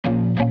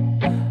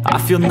I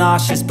feel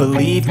nauseous,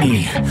 believe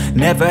me.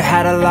 Never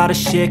had a lot of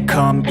shit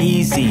come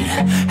easy.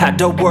 Had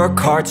to work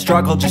hard,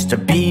 struggle just to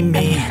be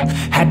me.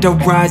 Had to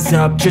rise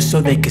up just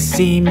so they could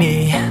see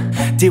me.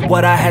 Did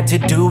what I had to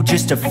do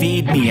just to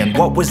feed me. And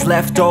what was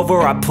left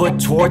over I put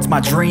towards my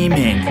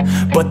dreaming.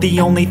 But the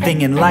only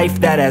thing in life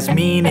that has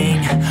meaning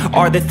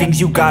are the things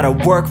you gotta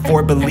work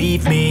for,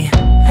 believe me.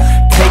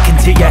 Take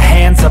into your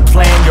hands a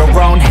plan. Your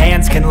own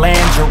hands can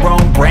land your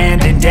own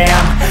brand. And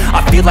damn,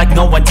 I feel like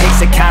no one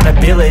takes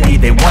accountability.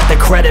 They want the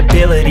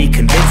credibility,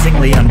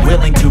 convincingly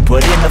unwilling to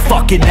put in the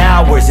fucking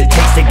hours it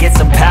takes to get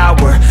some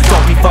power.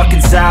 Don't be fucking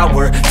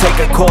sour, take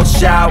a cold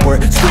shower.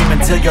 Scream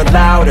until you're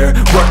louder,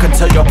 work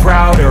until you're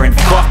prouder. And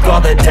fuck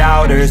all the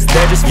doubters,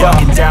 they're just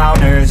fucking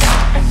downers.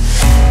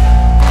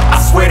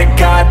 I swear to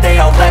God they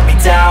all let me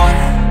down.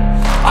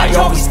 I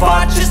always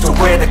fought just to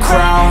wear the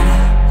crown.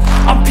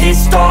 I'm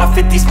pissed off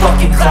at these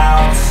fucking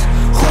clowns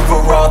who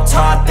were all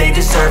taught they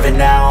deserve an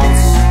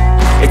ounce.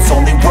 It's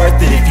only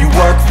worth it if you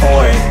work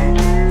for it.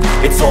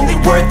 It's only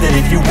worth it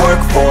if you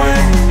work for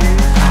it.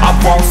 I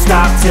won't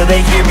stop till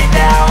they hear me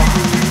now.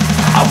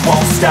 I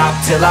won't stop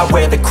till I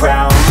wear the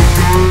crown.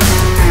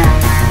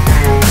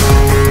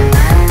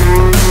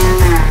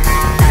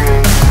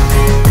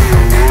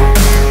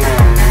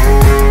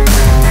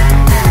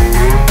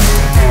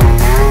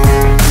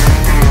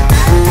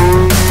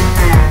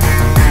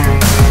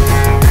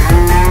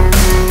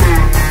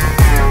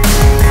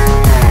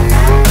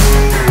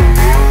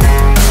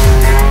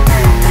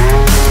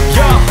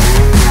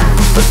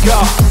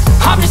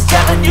 I'm just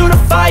telling you to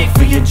fight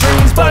for your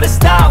dreams, but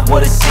it's not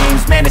what it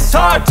seems. Man, it's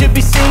hard to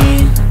be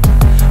seen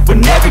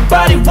when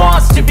everybody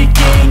wants to be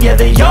king. Yeah,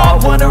 they all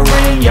wanna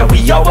ring, yeah, we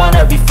all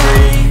wanna be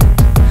free.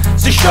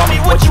 So show me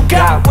what you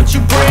got, what you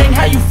bring,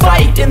 how you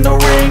fight in the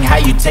ring, how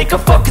you take a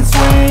fucking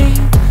swing.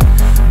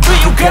 Do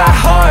you got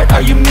heart,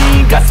 are you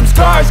mean? Got some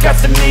scars, got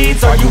some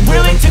needs, are you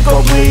willing to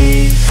go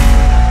bleed?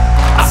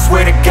 I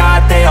swear to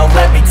God they all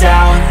let me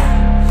down.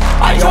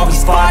 I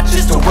always fought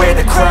just to wear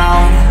the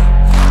crown.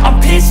 I'm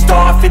pissed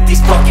off at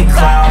these fucking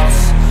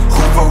clowns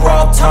who were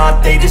all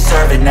taught they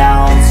deserve an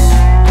ounce.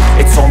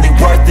 It's only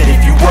worth it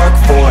if you work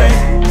for it.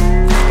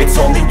 It's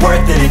only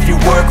worth it if you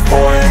work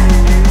for it.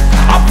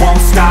 I won't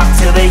stop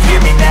till they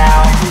hear me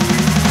now.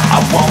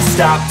 I won't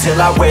stop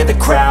till I wear the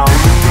crown.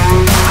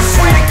 I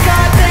swear to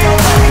God they all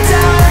let me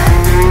down.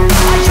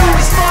 I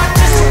always fought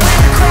just to wear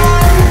the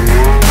crown.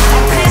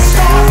 I'm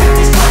pissed off at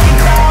these fucking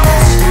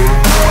clowns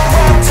who were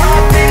all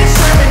taught they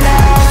deserve an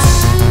ounce.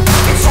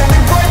 It's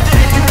only worth it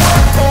if you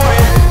work for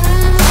it.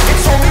 It's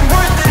only worth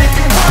it if you work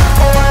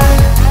for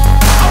it.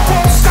 I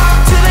won't stop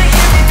till they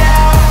hear me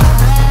now.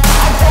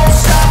 I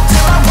won't stop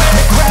till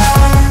I wear the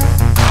crown.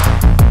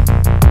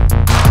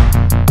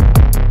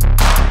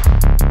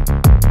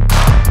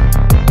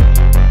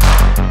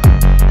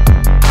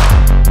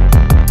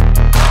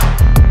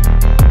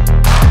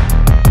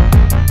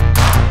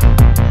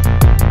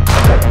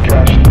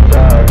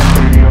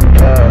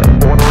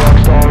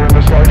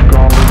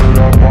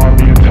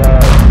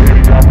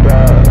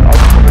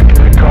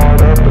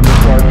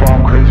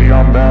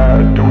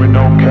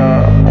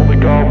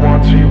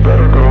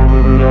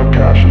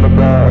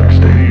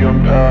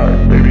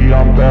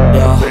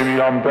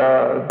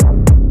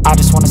 I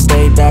just wanna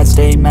stay bad,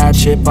 stay mad.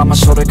 Chip on my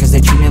shoulder cause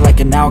they treat me like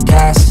an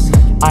outcast.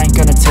 I ain't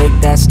gonna take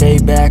that, stay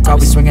back. I'll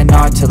be swinging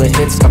hard till the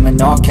hits come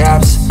in all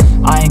caps.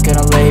 I ain't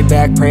gonna lay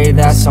back, pray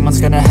that someone's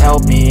gonna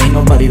help me. Ain't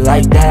nobody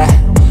like that.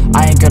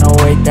 I ain't gonna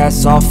wait,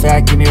 that's all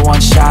fact. Give me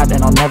one shot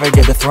and I'll never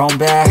get the throne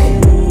back.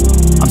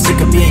 I'm sick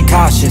of being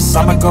cautious.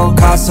 I'ma go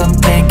cause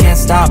something, can't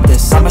stop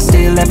this. I'ma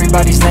steal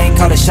everybody's lane,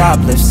 call it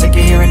shoplift. Sick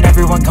of hearing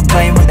everyone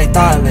complain when they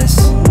thoughtless.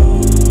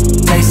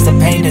 Taste the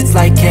pain, it's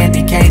like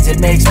candy canes.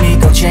 It makes me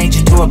go change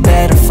into a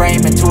better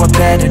frame, into a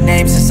better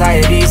name.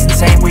 Society's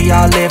insane, we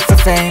all live for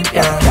fame,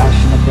 yeah.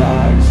 Cash in the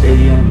bag,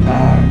 stadium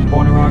packed.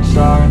 Born a rock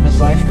star in this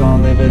life,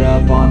 gon' live it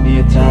up on the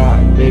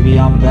attack. Baby,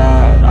 I'm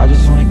bad, I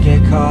just wanna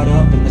get caught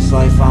up in this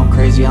life. I'm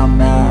crazy, I'm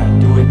mad,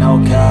 do it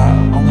no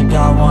cap. Only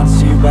God wants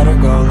you, better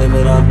go live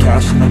it up.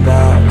 Cash in the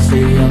bag,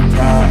 stadium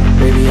packed.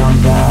 Baby, I'm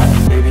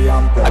bad, baby,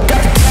 I'm bad. I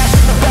got the cash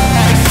in the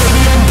bag,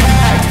 stadium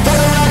packed. Born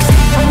a rock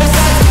star in this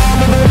life, gon'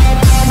 live it up.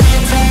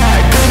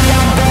 Baby,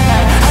 I'm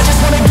bad, I just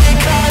wanna get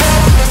caught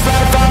up in this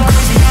life. I'm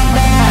crazy, I'm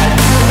mad,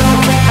 do it no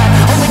cap.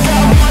 Only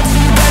God wants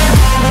you, better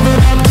go live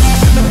it up.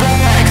 Cash in the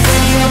bag,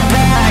 stadium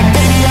packed.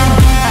 Baby, I'm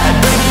bad,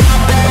 baby, I'm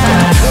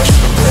bad. Cash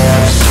in the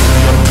bag,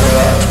 stadium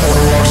packed. Born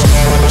a rock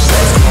star in this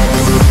life, gon'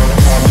 live it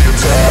up on the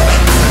attack.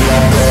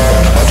 Baby, I'm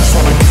bad, I just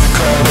wanna get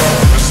caught up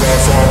in this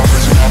life. I'm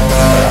crazy, I'm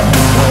mad,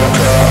 do it no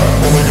cap.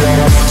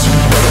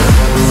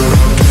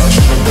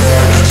 Only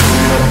God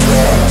wants you, better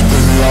go live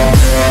it up.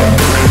 Cash in the bag, stadium packed.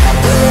 Baby,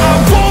 I'm bad, baby, I'm bad. I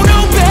won't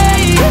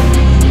obey.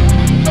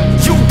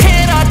 You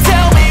cannot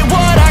tell me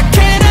what I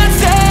cannot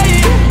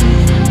say.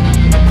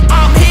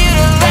 I'm here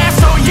to last,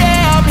 so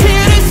yeah, I'm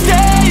here to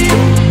stay.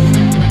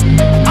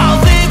 I'll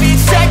live each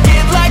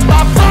second like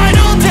my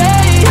final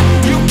day.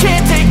 You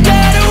can't take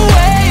that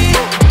away,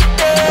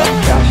 yeah.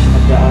 Cash in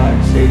the bag,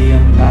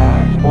 stadium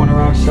packed. Born a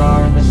rock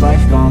star in this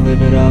life, gon'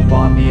 live it up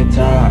on the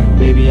attack.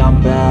 Baby,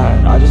 I'm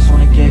bad, I just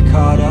wanna get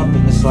caught up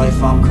in this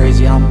life, I'm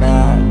crazy, I'm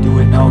mad. Do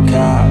it no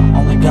cap,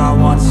 only got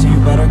one, so you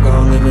better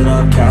go live it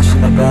up. Cash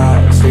in the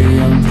bag,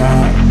 stadium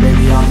packed.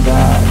 Baby, I'm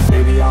back,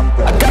 baby, I'm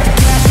back. I got the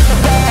cash in the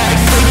bag,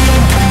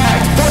 stadium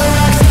packed. For the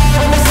rocks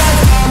down on the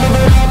side, live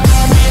it up,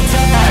 don't be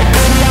attacked.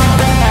 Baby, I'm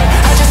back,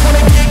 I just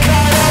wanna get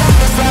caught up in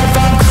this life,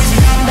 I'm crazy,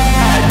 I'm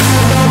mad. Do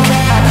it no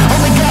cap,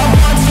 only got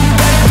one, so you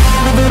better go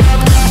live it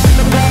up. Cash in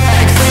the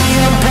bag,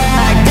 stadium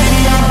packed.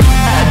 Baby, I'm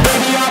back,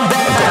 baby, I'm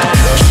back. I got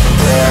the cash in the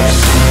bag,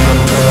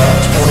 stadium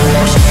packed. For the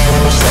rocks down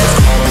on the side,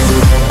 live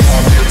it up,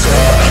 don't be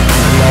attacked.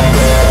 Baby, I'm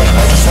back,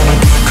 I just wanna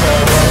get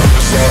caught up in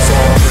this life,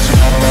 I'm crazy,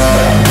 I'm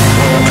mad. Do it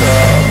no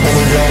cap,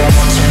 only got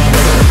one, so you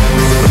better go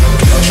live it up.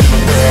 Cash in the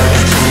bag,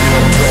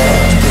 stadium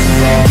packed. Baby,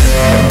 I'm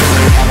back,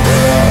 baby, I'm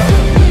back.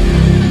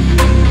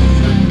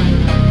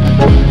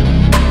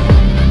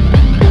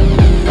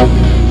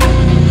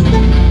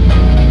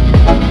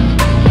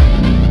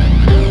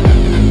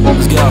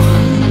 Let's go.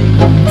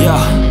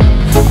 Yeah,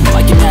 I'm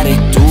like an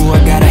addict, do I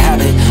gotta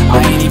have it. I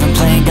ain't even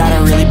playing, got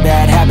a really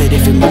bad habit.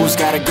 If it moves,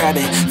 gotta grab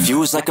it,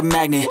 fuse like a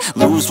magnet.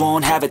 Lose,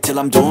 won't have it till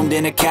I'm doomed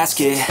in a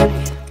casket.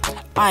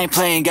 I ain't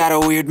playing, got a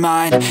weird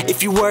mind.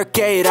 If you work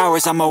 8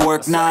 hours, I'ma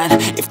work 9.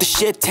 If the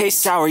shit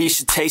tastes sour, you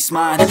should taste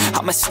mine.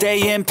 I'ma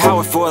stay in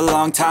power for a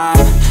long time.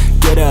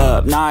 Get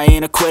up, nah, I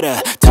ain't a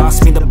quitter.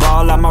 Toss me the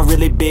ball, I'm a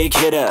really big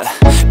hitter.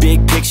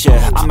 Big picture,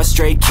 I'm a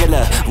straight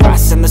killer. I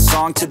send the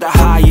song to the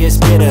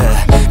highest bidder.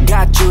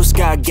 Got juice,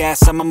 got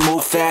gas, I'ma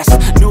move fast.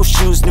 New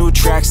shoes, new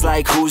tracks,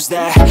 like who's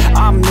that?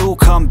 I'm new,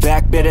 come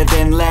back, better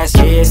than last.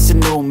 Yeah, it's a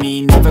new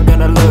me, never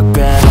gonna look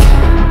back.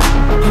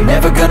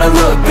 Never gonna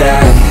look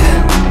back.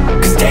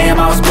 Cause damn,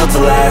 I was built to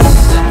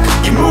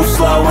last. You move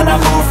slow and I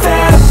move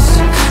fast,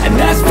 and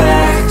that's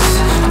facts.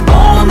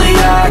 Only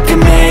I can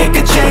make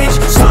a change.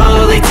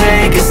 Slowly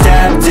take a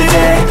step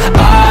today.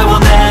 I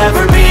will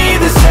never be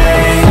the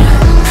same,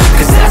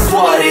 cause that's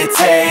what it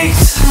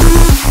takes.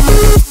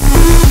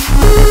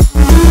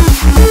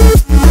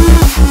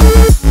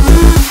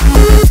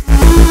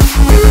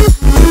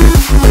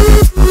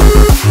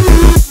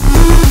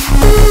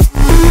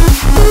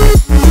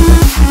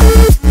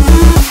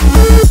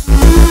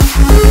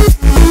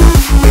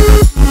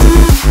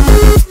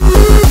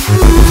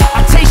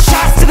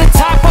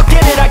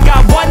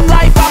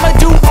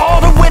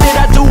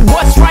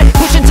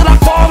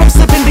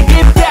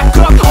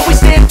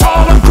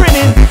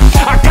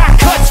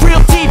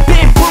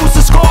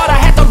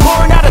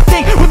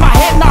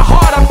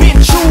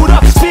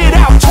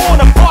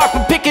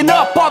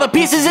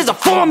 Pieces is a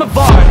form of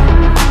art.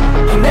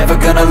 I'm never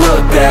gonna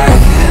look back.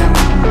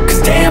 Cause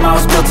damn, I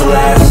was built to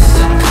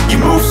last. You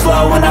move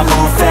slow and I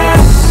move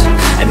fast,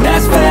 and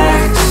that's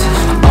facts.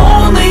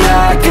 Only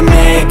I can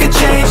make a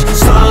change.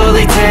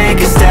 Slowly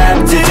take a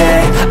step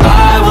today.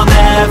 I will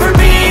never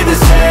be